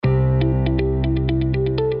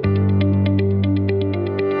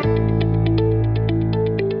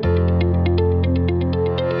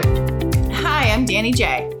Danny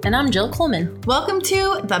J. And I'm Jill Coleman. Welcome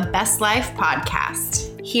to the Best Life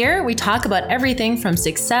Podcast. Here we talk about everything from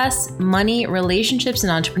success, money, relationships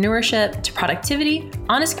and entrepreneurship to productivity,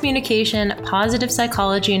 honest communication, positive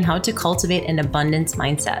psychology, and how to cultivate an abundance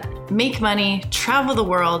mindset. Make money, travel the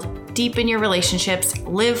world, deepen your relationships,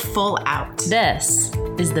 live full out. This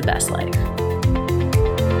is the best life.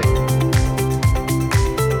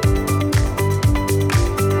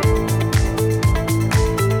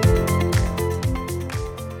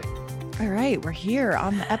 All right, we're here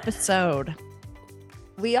on the episode.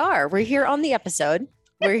 We're here on the episode.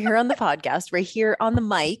 We're here on the podcast. We're here on the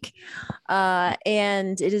mic.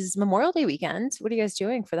 And it is Memorial Day weekend. What are you guys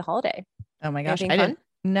doing for the holiday? Oh my gosh. Anything I fun? didn't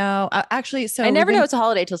know. Actually, so I never know it's a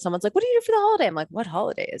holiday till someone's like, what do you do for the holiday? I'm like, what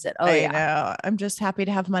holiday is it? Oh, I yeah. know. I'm just happy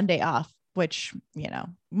to have Monday off, which,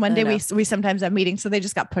 Monday know. we sometimes have meetings. So they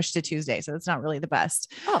just got pushed to Tuesday. So it's not really the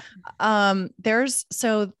best. Oh.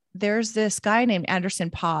 There's this guy named Anderson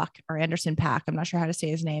Paak. I'm not sure how to say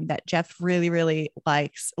his name, that Jeff really, really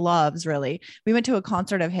loves. We went to a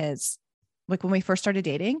concert of his, like when we first started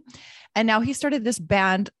dating, and now he started this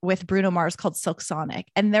band with Bruno Mars called Silk Sonic.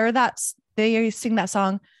 And they sing that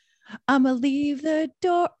song, I'ma leave the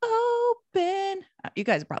door open. You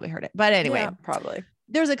guys probably heard it, but anyway, Yeah, probably.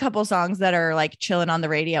 there's a couple songs that are like chilling on the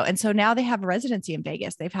radio. And so now they have a residency in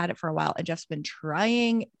Vegas. They've had it for a while and Jeff's been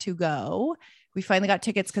trying to go. We finally got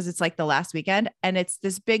tickets because it's like the last weekend and it's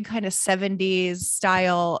this big kind of 70s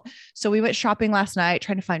style. So we went shopping last night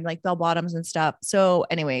trying to find like bell bottoms and stuff. So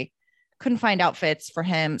anyway, couldn't find outfits for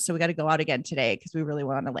him. So we got to go out again today because we really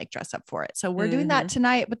want to like dress up for it. So we're doing that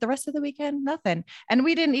tonight, but the rest of the weekend, nothing. And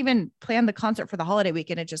we didn't even plan the concert for the holiday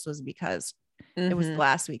weekend. It just was because it was the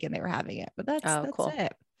last weekend they were having it, but that's cool.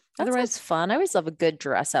 it. Otherwise, fun. I always love a good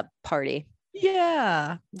dress up party.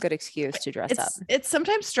 Yeah. Good excuse to dress up. It's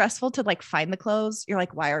sometimes stressful to like find the clothes. You're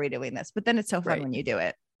like, why are we doing this? But then it's so fun when you do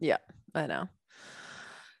it. Yeah, I know.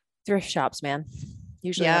 Thrift shops, man.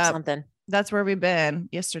 Usually have something. That's where we've been.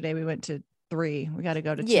 Yesterday we went to 3. We got to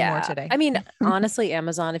go to 2 more today. I mean, honestly,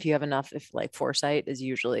 Amazon, if you have enough, if like foresight is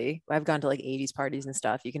usually, I've gone to like 80s parties and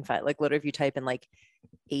stuff. You can find like literally if you type in like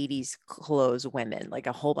 80s clothes women, like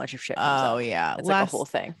a whole bunch of shit comes up. Yeah. It's like a whole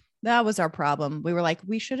thing. That was our problem. We were like,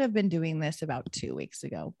 we should have been doing this about 2 weeks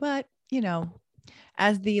ago, but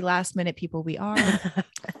as the last minute people we are,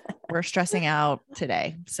 we're stressing out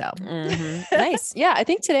today. So Nice. Yeah. I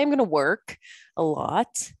think today I'm going to work a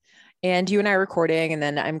lot. And you and I are recording, and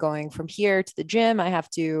then I'm going from here to the gym. I have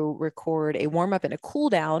to record a warm up and a cool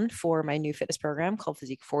down for my new fitness program called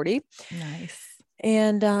Physique 40. Nice.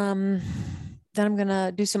 And then I'm going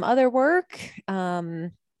to do some other work.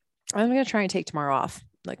 I'm going to try and take tomorrow off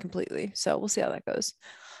like completely. So we'll see how that goes.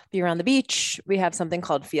 Be around the beach. We have something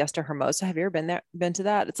called Fiesta Hermosa. Have you ever been to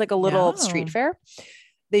that? It's like a little street fair.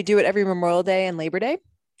 They do it every Memorial Day and Labor Day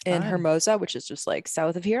in Hermosa, which is just like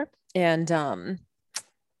south of here. And,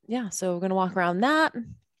 so we're going to walk around that,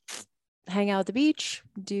 hang out at the beach,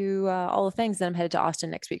 do all the things. Then I'm headed to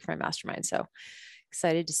Austin next week for my mastermind. So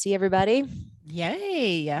excited to see everybody.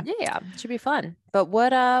 Yay. Yeah. It should be fun. But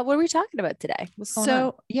what are we talking about today? What's going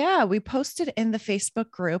on? Yeah, we posted in the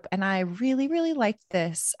Facebook group and I really, really liked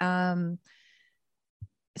this. I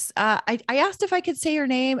asked if I could say your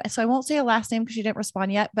name. So I won't say a last name because you didn't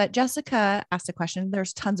respond yet, but Jessica asked a question.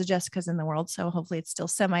 There's tons of Jessicas in the world. So hopefully it's still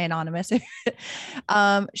semi-anonymous.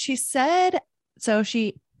 She said,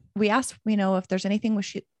 we asked, if there's anything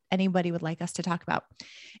anybody would like us to talk about.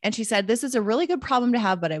 And she said, this is a really good problem to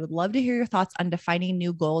have, but I would love to hear your thoughts on defining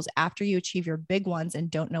new goals after you achieve your big ones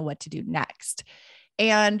and don't know what to do next.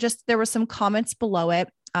 And there were some comments below it.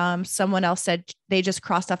 Someone else said they just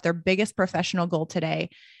crossed off their biggest professional goal today.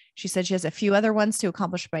 She said she has a few other ones to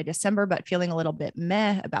accomplish by December, but feeling a little bit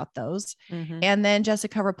meh about those. And then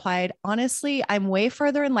Jessica replied, honestly, I'm way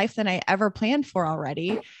further in life than I ever planned for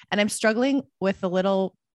already. And I'm struggling a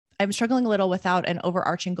little without an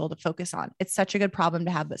overarching goal to focus on. It's such a good problem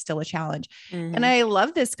to have, but still a challenge. And I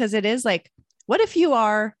love this because it is like, what if you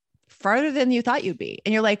are farther than you thought you'd be?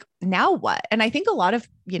 And you're like, now what? And I think a lot of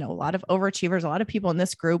overachievers, a lot of people in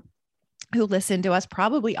this group who listen to us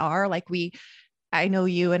probably are like, I know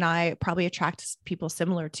you and I probably attract people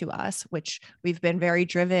similar to us, which we've been very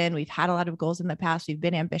driven. We've had a lot of goals in the past. We've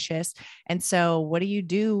been ambitious. And so what do you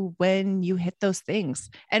do when you hit those things?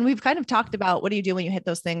 And we've kind of talked about, what do you do when you hit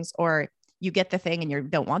those things, or you get the thing and you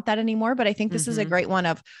don't want that anymore. But I think this is a great one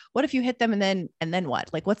of, what if you hit them and then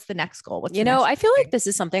what? Like, what's the next goal? I feel like this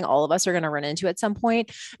is something all of us are going to run into at some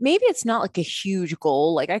point. Maybe it's not like a huge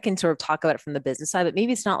goal. Like I can sort of talk about it from the business side, but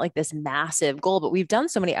maybe it's not like this massive goal, but we've done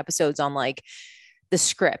so many episodes on like the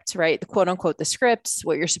script, right? The quote unquote, the scripts,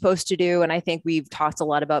 what you're supposed to do. And I think we've talked a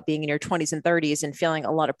lot about being in your 20s and 30s and feeling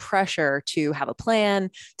a lot of pressure to have a plan,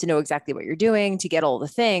 to know exactly what you're doing, to get all the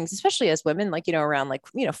things, especially as women, like, around like,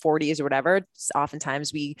 40s or whatever.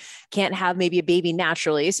 Oftentimes we can't have maybe a baby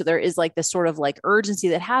naturally. So there is like this sort of like urgency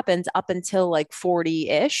that happens up until like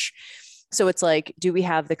 40-ish. So it's like, do we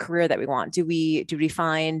have the career that we want? Do we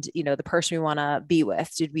find, the person we want to be with?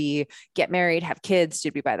 Did we get married, have kids?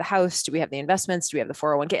 Did we buy the house? Do we have the investments? Do we have the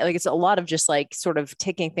 401k? Like, it's a lot of just like sort of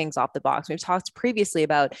ticking things off the box. We've talked previously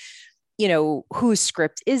about, whose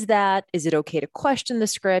script is that? Is it okay to question the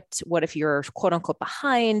script? What if you're quote unquote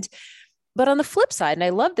behind? But on the flip side, and I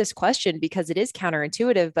love this question because it is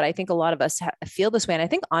counterintuitive, but I think a lot of us feel this way. And I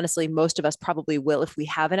think honestly, most of us probably will, if we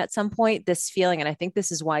haven't at some point, this feeling. And I think this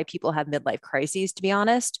is why people have midlife crises, to be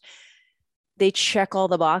honest. They check all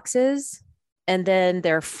the boxes and then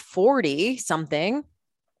they're 40 something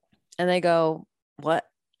and they go, what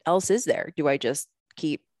else is there? Do I just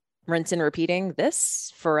keep rinse and repeating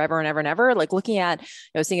this forever and ever and ever? Like looking at,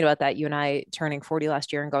 I was thinking about that, you and I turning 40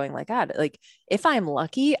 last year and going like, God, like if I'm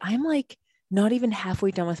lucky, I'm like not even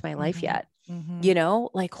halfway done with my life yet.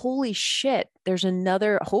 Like, holy shit, there's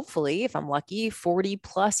another, hopefully, if I'm lucky, 40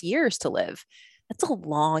 plus years to live. That's a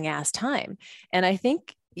long ass time. And I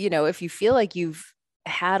think, if you feel like you've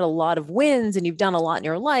had a lot of wins and you've done a lot in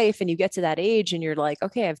your life and you get to that age and you're like,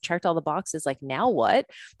 okay, I've checked all the boxes, like now what?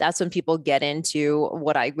 That's when people get into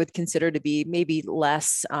what I would consider to be maybe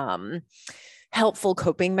less helpful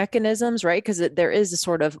coping mechanisms, right? Because there is a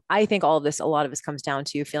sort of, I think all of this, a lot of this comes down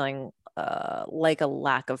to feeling like a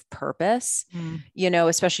lack of purpose,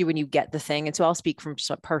 especially when you get the thing. And so I'll speak from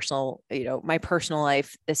just personal, my personal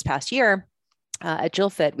life this past year. At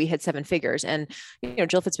JillFit, we hit 7 figures, and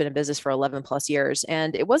JillFit's been in business for 11 plus years,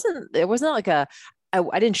 and it wasn't like I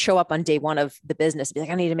didn't show up on day one of the business and be like,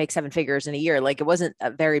 I need to make 7 figures in a year. Like, it wasn't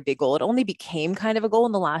a very big goal. It only became kind of a goal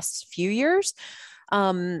in the last few years.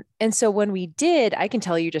 And so when we did, I can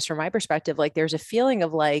tell you just from my perspective, like there's a feeling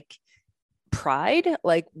of like pride,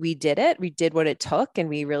 like we did it, we did what it took, and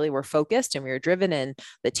we really were focused and we were driven, and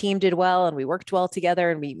the team did well and we worked well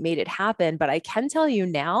together and we made it happen. But I can tell you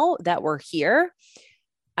now that we're here,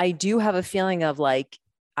 I do have a feeling of like,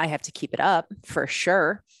 I have to keep it up for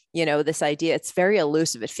sure. This idea, it's very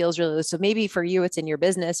elusive. It feels really elusive. So maybe for you, it's in your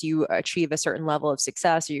business, you achieve a certain level of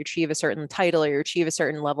success, or you achieve a certain title, or you achieve a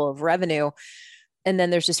certain level of revenue. And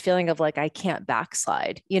then there's this feeling of like, I can't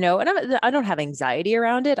backslide, and I don't have anxiety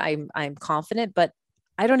around it. I'm confident, but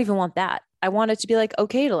I don't even want that. I want it to be like,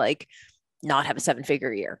 okay to like not have a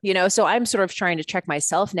 7-figure year, So I'm sort of trying to check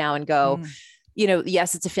myself now and go,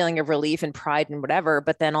 yes, it's a feeling of relief and pride and whatever,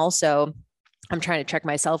 but then also I'm trying to check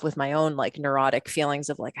myself with my own like neurotic feelings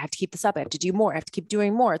of like, I have to keep this up. I have to do more. I have to keep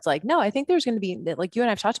doing more. It's like, no, I think there's going to be, like you and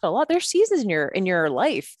I've talked about a lot. There's seasons in your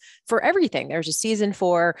life for everything. There's a season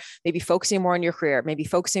for maybe focusing more on your career, maybe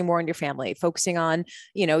focusing more on your family, focusing on,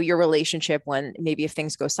 your relationship when maybe if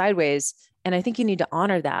things go sideways. And I think you need to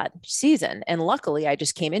honor that season. And luckily I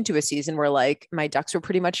just came into a season where like my ducks were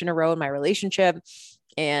pretty much in a row in my relationship.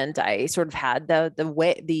 And I sort of had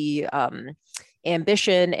the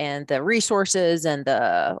ambition and the resources and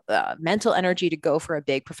the mental energy to go for a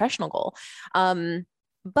big professional goal.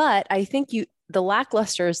 But I think the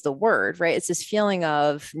lackluster is the word, right? It's this feeling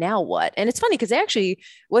of now what? And it's funny because I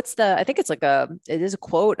think it's like it is a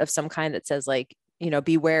quote of some kind that says like,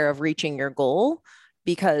 beware of reaching your goal,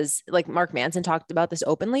 because like Mark Manson talked about this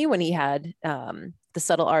openly when he had The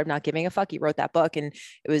Subtle Art of Not Giving a Fuck. He wrote that book and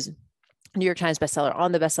it was New York Times bestseller,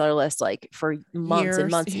 on the bestseller list, like for months and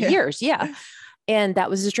months, years. Yeah. And that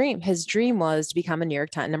was his dream. His dream was to become a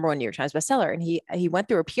number 1 New York Times bestseller. And he went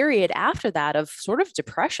through a period after that of sort of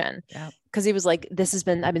depression, because he was like,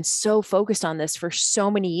 I've been so focused on this for so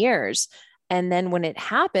many years. And then when it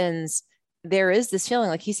happens, there is this feeling,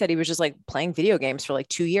 like he said, he was just like playing video games for like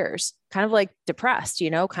 2 years, kind of like depressed,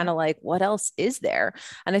 kind of like what else is there?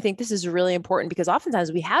 And I think this is really important because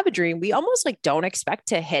oftentimes we have a dream, we almost like don't expect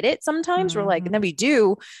to hit it. Sometimes we're like, and then we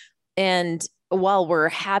do. And while we're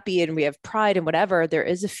happy and we have pride and whatever, there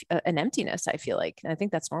is an emptiness, I feel like. And I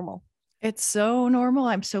think that's normal. It's so normal.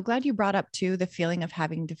 I'm so glad you brought up too the feeling of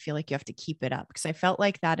having to feel like you have to keep it up, because I felt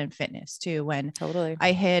like that in fitness too. When totally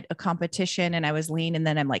I hit a competition and I was lean, and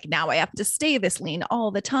then I'm like, now I have to stay this lean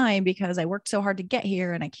all the time because I worked so hard to get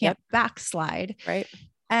here and I can't backslide. Right.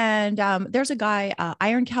 And there's a guy,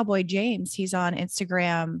 Iron Cowboy James. He's on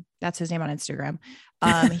Instagram. That's his name on Instagram.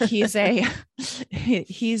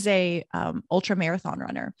 He's a ultra marathon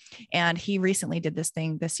runner, and he recently did this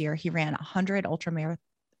thing this year. He ran 100 ultra marathons.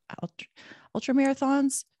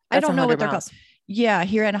 I don't know what they're called. Yeah.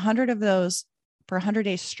 He ran 100 of those for 100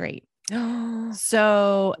 days straight.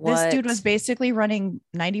 So this dude was What? basically running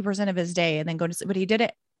 90% of his day and then go to sleep, but he did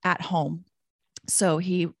it at home. So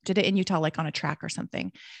he did it in Utah, like on a track or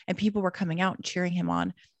something, and people were coming out and cheering him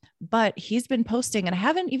on. But he's been posting, and I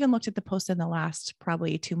haven't even looked at the post in the last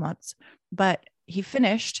probably 2 months, but he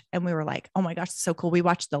finished and we were like, oh my gosh, it's so cool. We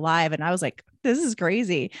watched the live and I was like, this is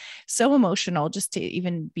crazy. So emotional just to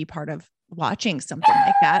even be part of watching something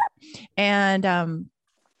like that.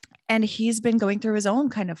 And he's been going through his own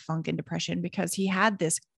kind of funk and depression because he had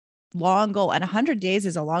this long goal, and 100 days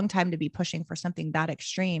is a long time to be pushing for something that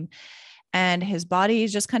extreme. And his body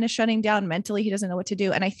is just kind of shutting down mentally. He doesn't know what to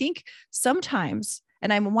do. And I think sometimes,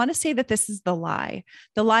 and I want to say that this is the lie.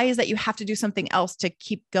 The lie is that you have to do something else to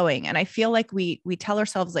keep going. And I feel like we tell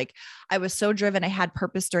ourselves like, I was so driven, I had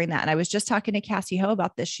purpose during that. And I was just talking to Cassie Ho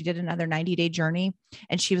about this. She did another 90-day journey.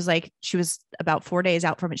 And she was like, she was about 4 days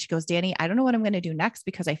out from it. She goes, Danny, I don't know what I'm going to do next,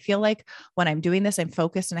 because I feel like when I'm doing this, I'm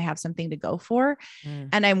focused and I have something to go for.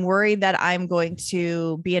 And I'm worried that I'm going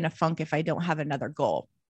to be in a funk if I don't have another goal.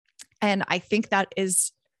 And I think that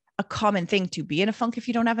is a common thing, to be in a funk if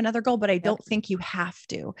you don't have another goal, but I don't think you have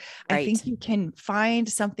to. I think you can find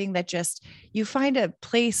something that just, you find a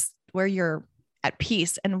place where you're at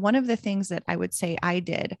peace. And one of the things that I would say I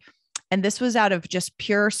did, and this was out of just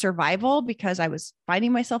pure survival because I was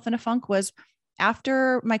finding myself in a funk, was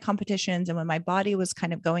after my competitions and when my body was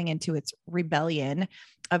kind of going into its rebellion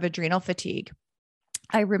of adrenal fatigue,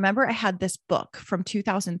 I remember I had this book from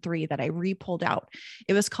 2003 that I re-pulled out.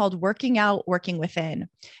 It was called Working Out, Working Within.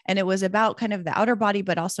 And it was about kind of the outer body,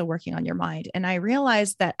 but also working on your mind. And I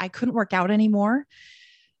realized that I couldn't work out anymore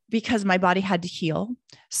because my body had to heal.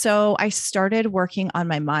 So I started working on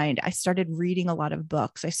my mind. I started reading a lot of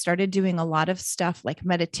books. I started doing a lot of stuff like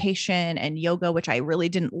meditation and yoga, which I really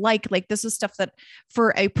didn't like. Like, this is stuff that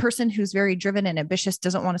for a person who's very driven and ambitious,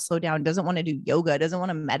 doesn't want to slow down, doesn't want to do yoga, doesn't want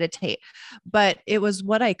to meditate, but it was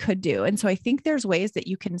what I could do. And so I think there's ways that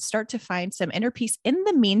you can start to find some inner peace in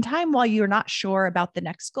the meantime, while you're not sure about the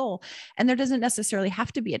next goal. And there doesn't necessarily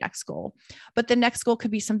have to be a next goal, but the next goal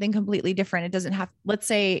could be something completely different. It doesn't have, let's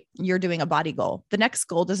say you're doing a body goal. The next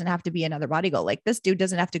goal doesn't have to be another body goal. Like, this dude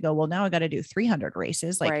doesn't have to go, well, now I got to do 300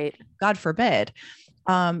 races. Like, God forbid.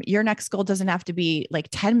 Your next goal doesn't have to be like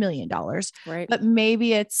 $10 million, but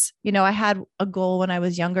maybe it's, you know, I had a goal when I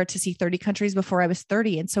was younger to see 30 countries before I was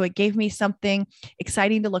 30. And so it gave me something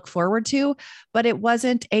exciting to look forward to, but it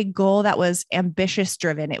wasn't a goal that was ambitious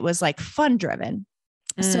driven. It was like fun driven.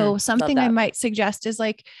 So something I might suggest is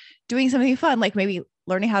like doing something fun, like maybe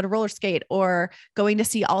learning how to roller skate, or going to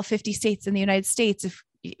see all 50 states in the United States, if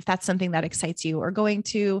that's something that excites you, or going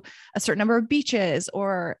to a certain number of beaches,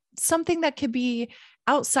 or something that could be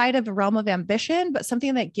outside of the realm of ambition, but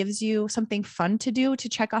something that gives you something fun to do, to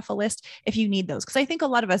check off a list if you need those. Cause I think a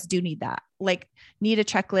lot of us do need that, like need a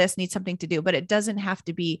checklist, need something to do, but it doesn't have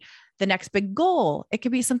to be the next big goal. It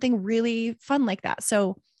could be something really fun like that.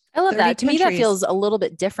 So I love that. To me, that feels a little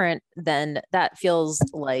bit different than that. Feels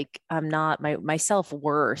like I'm not, my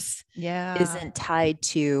self-worth isn't tied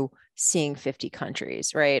to seeing 50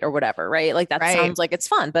 countries, right? Or whatever, right? Like that sounds like it's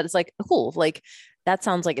fun, but it's like, cool. Like that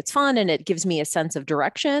sounds like it's fun. And it gives me a sense of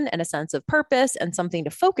direction and a sense of purpose and something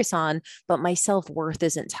to focus on, but my self-worth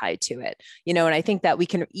isn't tied to it, you know? And I think that we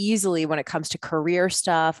can easily, when it comes to career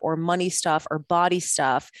stuff or money stuff or body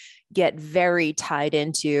stuff, get very tied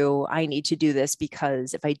into, I need to do this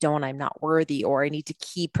because if I don't, I'm not worthy, or I need to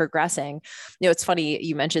keep progressing. You know, it's funny,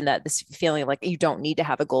 you mentioned that, this feeling like you don't need to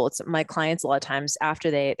have a goal. It's my clients a lot of times after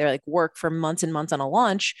they're like work for months and months on a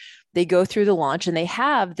launch, they go through the launch and they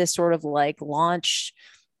have this sort of like launch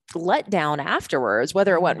letdown afterwards,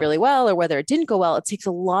 whether it went really well or whether it didn't go well. It takes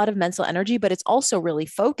a lot of mental energy, but it's also really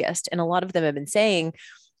focused. And a lot of them have been saying,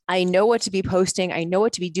 I know what to be posting. I know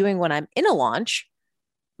what to be doing when I'm in a launch,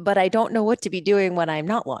 but I don't know what to be doing when I'm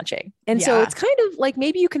not launching. And so it's kind of like,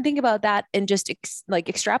 maybe you can think about that and just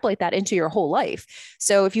extrapolate that into your whole life.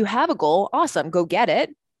 So if you have a goal, awesome, go get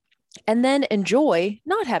it. And then enjoy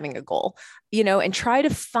not having a goal, you know, and try to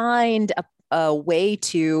find a way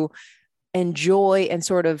to enjoy and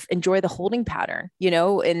sort of enjoy the holding pattern, you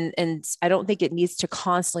know, and I don't think it needs to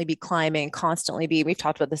constantly be climbing, we've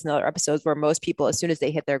talked about this in other episodes, where most people, as soon as they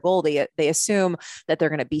hit their goal, they assume that they're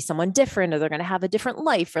going to be someone different, or they're going to have a different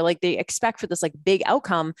life, or like they expect for this like big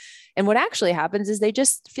outcome. And what actually happens is they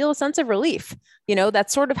just feel a sense of relief. You know,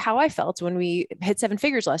 that's sort of how I felt when we hit 7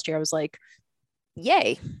 figures last year. I was like,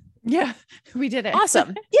 yay. Yeah, we did it.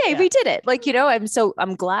 Awesome. Yay, we did it. Like, you know,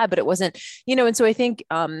 I'm glad, but it wasn't, you know, and so I think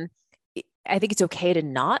it's okay to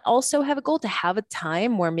not also have a goal, to have a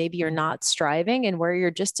time where maybe you're not striving and where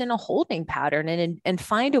you're just in a holding pattern, and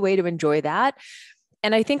find a way to enjoy that.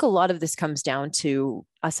 And I think a lot of this comes down to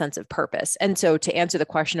a sense of purpose. And so to answer the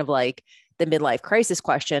question of like the midlife crisis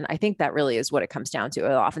question, I think that really is what it comes down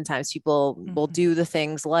to. Oftentimes people will do the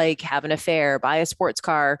things like have an affair, buy a sports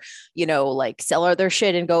car, like sell all their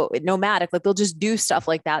shit and go nomadic. Like they'll just do stuff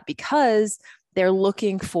like that because they're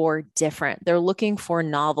looking for different. They're looking for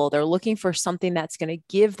novel. They're looking for something that's going to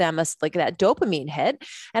give them like that dopamine hit.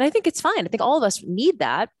 And I think it's fine. I think all of us need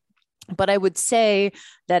that. But I would say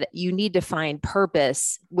that you need to find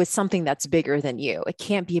purpose with something that's bigger than you. It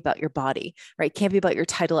can't be about your body, right? It can't be about your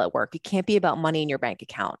title at work. It can't be about money in your bank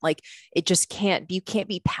account. Like it just can't be, you can't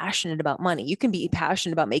be passionate about money. You can be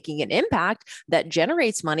passionate about making an impact that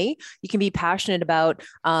generates money. You can be passionate about,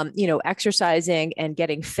 exercising and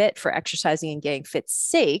getting fit for exercising and getting fit's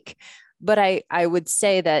sake. But I would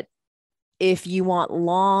say that if you want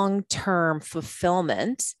long-term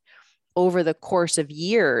fulfillment over the course of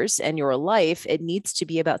years and your life, it needs to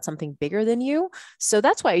be about something bigger than you. So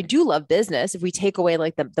that's why I do love business. If we take away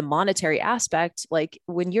like the monetary aspect, like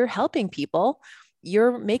when you're helping people,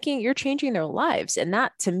 you're changing their lives. And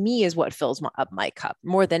that to me is what fills up my cup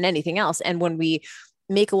more than anything else. And when we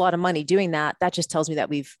make a lot of money doing that, that just tells me that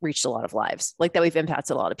we've reached a lot of lives, like that we've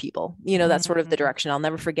impacted a lot of people. That's sort of the direction. I'll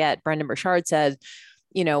never forget. Brendan Burchard said,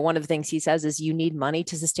 one of the things he says is you need money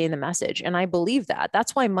to sustain the message. And I believe that.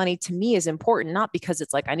 That's why money to me is important, not because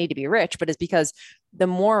it's like, I need to be rich, but it's because the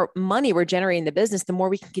more money we're generating in the business, the more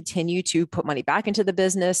we can continue to put money back into the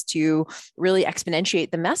business to really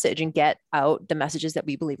exponentiate the message and get out the messages that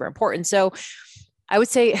we believe are important. So I would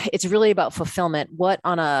say it's really about fulfillment. What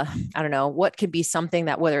could be something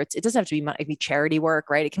that, whether it doesn't have to be money, it could be charity work,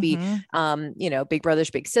 right? It could be, big brothers,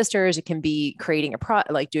 big sisters. It can be creating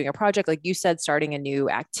doing a project, like you said, starting a new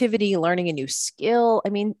activity, learning a new skill.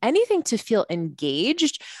 I mean, anything to feel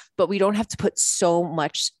engaged, but we don't have to put so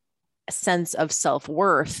much sense of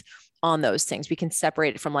self-worth on those things. We can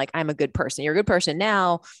separate it from like, I'm a good person. You're a good person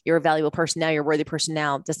now. You're a valuable person now. You're a worthy person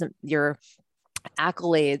now. Your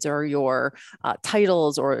accolades or your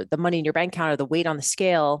titles or the money in your bank account or the weight on the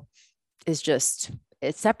scale is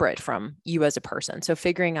it's separate from you as a person. So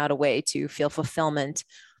figuring out a way to feel fulfillment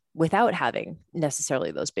without having necessarily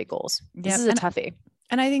those big goals. This is a toughie.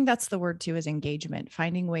 And I think that's the word too, is engagement,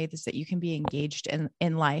 finding ways that you can be engaged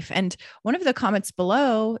in life. And one of the comments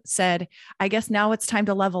below said, I guess now it's time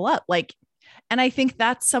to level up. And I think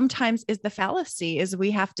that sometimes is the fallacy, is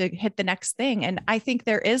we have to hit the next thing. And I think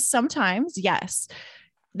there is sometimes, yes,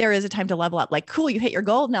 there is a time to level up. Like, cool, you hit your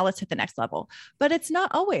goal. Now let's hit the next level. But it's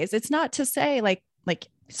not always. It's not to say like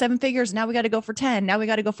 7 figures. Now we got to go for 10. Now we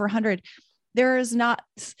got to go for 100. There is not,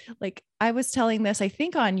 like I was telling this, I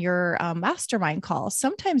think on your mastermind call,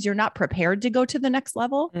 sometimes you're not prepared to go to the next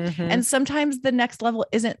level. And sometimes the next level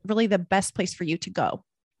isn't really the best place for you to go.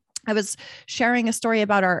 I was sharing a story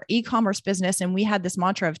about our e-commerce business, and we had this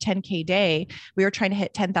mantra of 10K day. We were trying to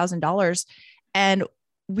hit $10,000 and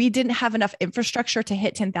we didn't have enough infrastructure to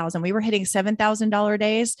hit 10,000. We were hitting $7,000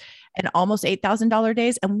 days and almost $8,000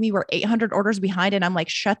 days. And we were 800 orders behind. And I'm like,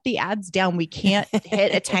 shut the ads down. We can't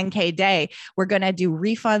hit a 10K day. We're going to do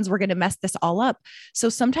refunds. We're going to mess this all up. So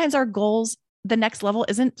sometimes our goals, the next level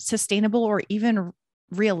isn't sustainable or even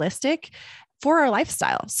realistic for our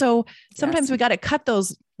lifestyle. So sometimes we got to cut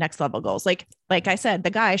those next level goals. Like I said,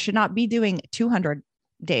 the guy should not be doing 200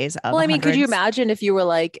 days of. Well, I mean, could you imagine if you were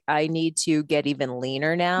like, I need to get even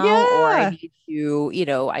leaner now, or I need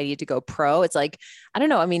to, I need to go pro. It's like, I don't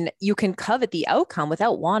know. I mean, you can covet the outcome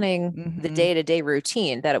without wanting the day-to-day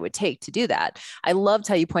routine that it would take to do that. I loved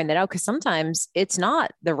how you pointed that out, because sometimes it's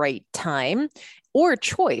not the right time or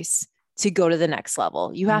choice to go to the next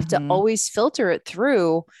level. You have to always filter it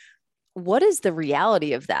through. What is the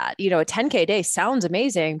reality of that? A 10K day sounds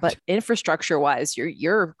amazing, but infrastructure wise,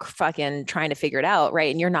 you're fucking trying to figure it out.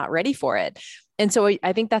 Right. And you're not ready for it. And so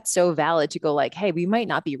I think that's so valid to go like, hey, we might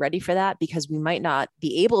not be ready for that because we might not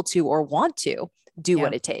be able to or want to do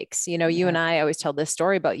what it takes. You and I always tell this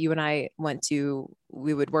story about you and I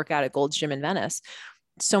we would work out at Gold's Gym in Venice.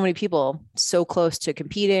 So many people so close to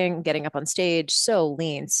competing, getting up on stage, so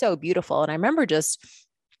lean, so beautiful. And I remember just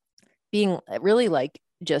being really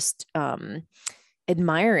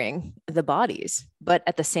admiring the bodies, but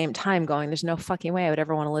at the same time going, there's no fucking way I would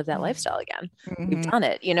ever want to live that lifestyle again. We've done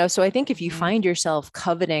it, So I think if you find yourself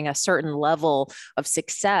coveting a certain level of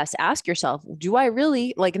success, ask yourself, do I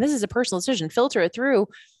really and this is a personal decision, filter it through.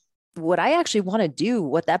 Would I actually want to do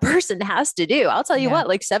what that person has to do? I'll tell you what,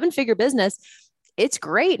 7-figure business, it's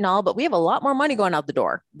great and all, but we have a lot more money going out the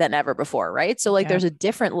door than ever before. Right. So there's a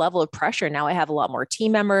different level of pressure. Now I have a lot more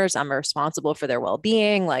team members. I'm responsible for their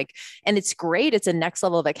well-being. And it's great. It's a next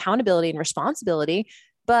level of accountability and responsibility.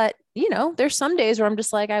 But, there's some days where I'm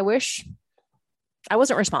just like, I wish I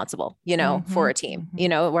wasn't responsible, for a team,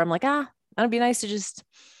 where I'm like, it'd be nice to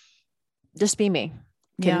just be me.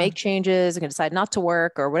 Can make changes, can decide not to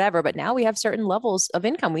work or whatever. But now we have certain levels of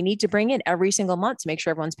income we need to bring in every single month to make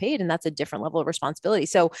sure everyone's paid. And that's a different level of responsibility.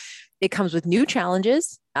 So it comes with new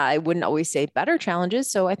challenges. I wouldn't always say better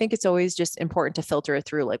challenges. So I think it's always just important to filter it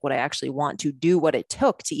through, like what I actually want to do, what it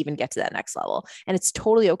took to even get to that next level. And it's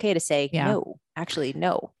totally okay to say, no.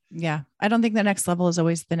 Yeah. I don't think the next level is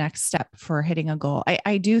always the next step for hitting a goal.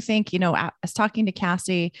 I do think, I was talking to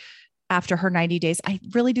Cassie after her 90 days, I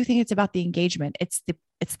really do think it's about the engagement. It's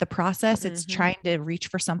the process. It's trying to reach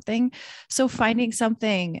for something. So finding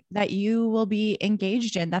something that you will be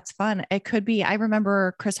engaged in, that's fun. It could be, I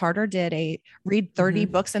remember Chris Harder did a read 30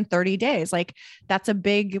 books in 30 days. Like that's a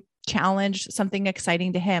big challenge, something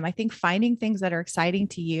exciting to him. I think finding things that are exciting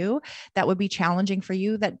to you that would be challenging for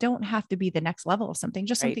you, that don't have to be the next level of something,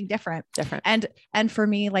 just something different. And for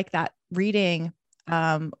me, like that reading,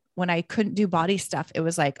 when I couldn't do body stuff, it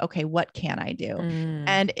was like, okay, what can I do?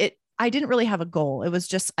 And I didn't really have a goal. It was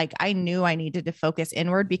just like, I knew I needed to focus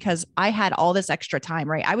inward because I had all this extra time,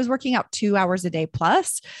 right? I was working out 2 hours a day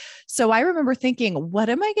plus. So I remember thinking, what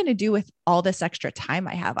am I going to do with all this extra time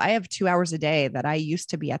I have? I have 2 hours a day that I used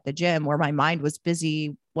to be at the gym where my mind was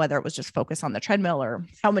busy, whether it was just focus on the treadmill or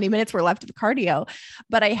how many minutes were left of cardio.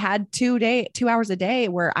 But I had 2 hours a day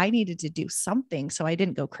where I needed to do something so I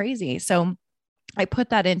didn't go crazy. So I put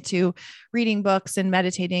that into reading books and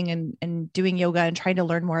meditating and doing yoga and trying to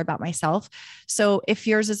learn more about myself. So if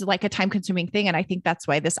yours is like a time consuming thing, and I think that's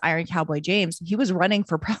why this Iron Cowboy James, he was running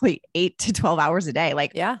for probably 8 to 12 hours a day.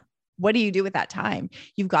 Like, what do you do with that time?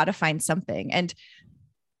 You've got to find something and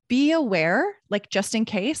be aware, like just in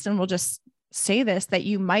case, and we'll just say this, that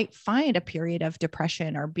you might find a period of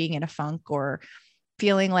depression or being in a funk or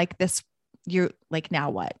feeling like this, you're like, now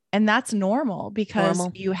what? And that's normal because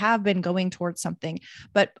you have been going towards something,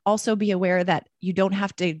 but also be aware that you don't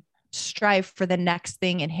have to strive for the next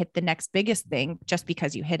thing and hit the next biggest thing just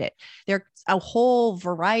because you hit it. There's a whole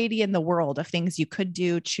variety in the world of things you could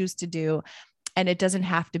do, choose to do. And it doesn't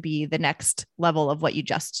have to be the next level of what you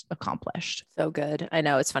just accomplished. So good. I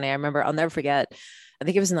know, it's funny. I remember, I'll never forget, I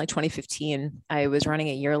think it was in like 2015, I was running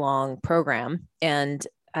a year-long program, and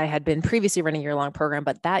I had been previously running a year-long program,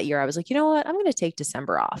 but that year I was like, you know what, I'm going to take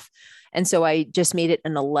December off. And so I just made it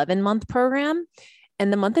an 11-month program.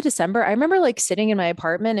 And the month of December, I remember like sitting in my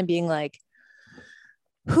apartment and being like,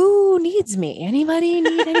 who needs me? Anybody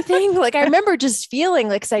need anything? Like, I remember just feeling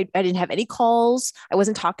like, 'cause I didn't have any calls. I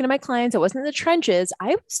wasn't talking to my clients. I wasn't in the trenches.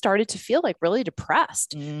 I started to feel like really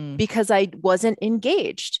depressed because I wasn't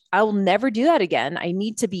engaged. I will never do that again. I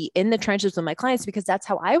need to be in the trenches with my clients because that's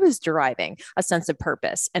how I was deriving a sense of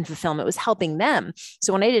purpose and fulfillment. It was helping them.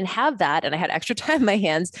 So when I didn't have that and I had extra time in my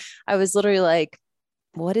hands, I was literally like,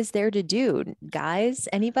 what is there to do, guys?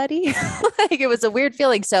 Anybody? Like, it was a weird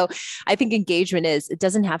feeling. So I think engagement it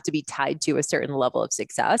doesn't have to be tied to a certain level of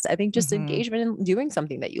success. I think just engagement in doing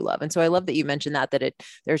something that you love. And so I love that you mentioned that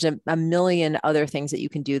there's a million other things that you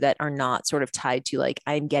can do that are not sort of tied to like,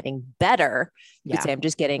 I'm getting better. You could say I'm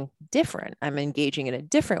just getting different. I'm engaging in a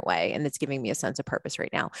different way. And it's giving me a sense of purpose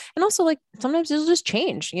right now. And also like, sometimes it'll just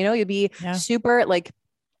change, you'll be super like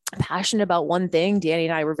passionate about one thing. Danny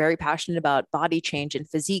and I were very passionate about body change and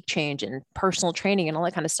physique change and personal training and all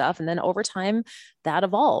that kind of stuff. And then over time that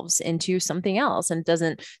evolves into something else and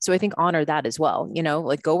so I think honor that as well,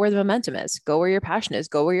 like go where the momentum is, go where your passion is,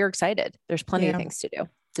 go where you're excited. There's plenty of things to do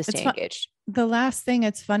to stay engaged. The last thing,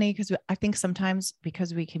 it's funny because I think sometimes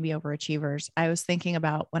because we can be overachievers, I was thinking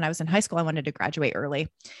about when I was in high school, I wanted to graduate early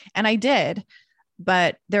and I did,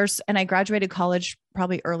 but I graduated college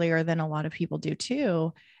probably earlier than a lot of people do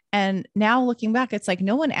too. And now looking back, it's like,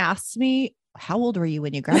 no one asks me, how old were you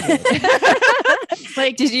when you graduated?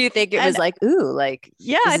 Like, did you think it was like, ooh, like,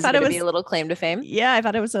 I thought it was be a little claim to fame. Yeah. I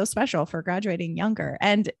thought it was so special for graduating younger.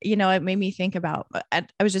 And, it made me think about, I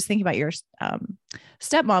was just thinking about your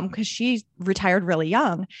stepmom, cause she retired really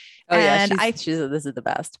young. Oh yeah. This is the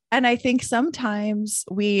best. And I think sometimes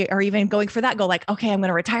we are even going for that goal, like, okay, I'm going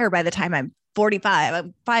to retire by the time I'm 45,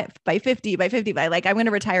 I'm by 50, like, I'm going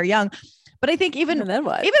to retire young. But I think even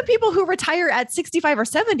people who retire at 65 or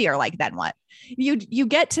 70 are like, then what? You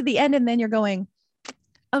get to the end and then you're going,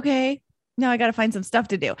 okay, now I got to find some stuff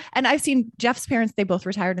to do. And I've seen Jeff's parents, they both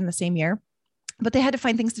retired in the same year, but they had to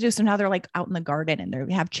find things to do. So now they're like out in the garden and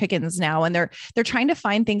they have chickens now and they're trying to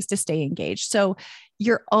find things to stay engaged. So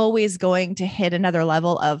you're always going to hit another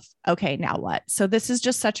level of, okay, now what? So this is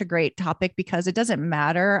just such a great topic because it doesn't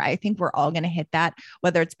matter. I think we're all going to hit that,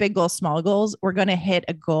 whether it's big goals, small goals, we're going to hit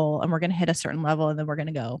a goal and we're going to hit a certain level. And then we're going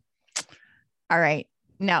to go, all right,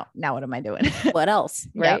 now what am I doing? What else?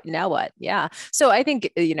 Right. Now what? Yeah. So I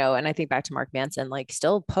think, and I think back to Mark Manson, like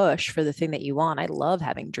still push for the thing that you want. I love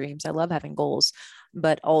having dreams. I love having goals,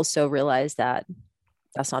 but also realize that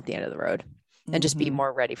that's not the end of the road. And just be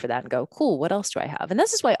more ready for that and go, cool, what else do I have? And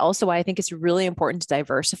this is why I think it's really important to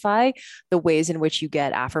diversify the ways in which you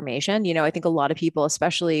get affirmation. I think a lot of people,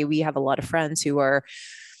 especially we have a lot of friends who are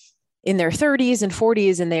in their 30s and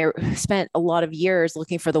 40s, and they spent a lot of years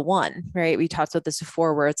looking for the one, right? We talked about this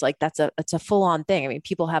before, where it's like, it's a full on thing. I mean,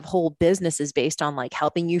 people have whole businesses based on like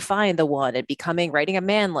helping you find the one and writing a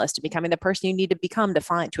man list and becoming the person you need to become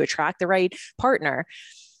to attract the right partner.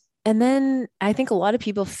 And then I think a lot of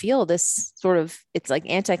people feel this sort of, it's like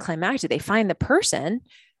anticlimactic. They find the person,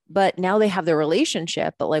 but now they have the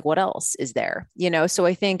relationship, but like, what else is there? So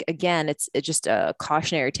I think, again, it's just a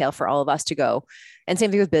cautionary tale for all of us to go. And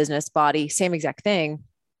same thing with business, body, same exact thing,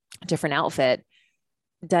 different outfit,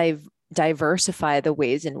 diversify the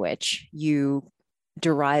ways in which you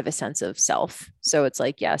derive a sense of self. So it's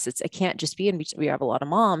like, yes, it can't just be, and we have a lot of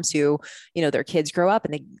moms who, their kids grow up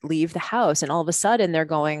and they leave the house and all of a sudden they're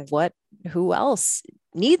going, who else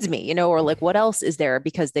needs me, or like, what else is there?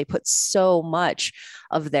 Because they put so much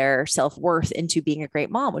of their self-worth into being a great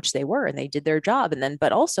mom, which they were, and they did their job. And then,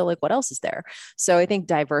 but also like, what else is there? So I think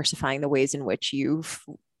diversifying the ways in which you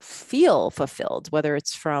feel fulfilled, whether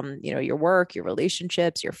it's from, your work, your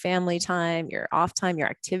relationships, your family time, your off time, your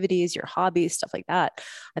activities, your hobbies, stuff like that.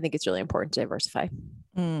 I think it's really important to diversify.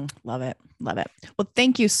 Love it. Love it. Well,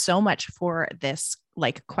 thank you so much for this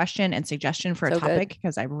like question and suggestion for a topic,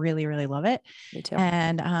 because I really, really love it. Me too.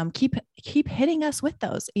 And keep hitting us with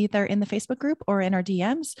those either in the Facebook group or in our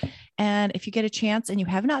DMs. And if you get a chance and you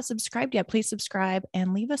have not subscribed yet, please subscribe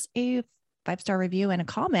and leave us a 5-star review and a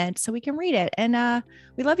comment so we can read it. And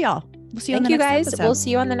we love y'all. We'll see you on the next episode. We'll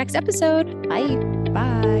see you on the next episode. Bye. Bye.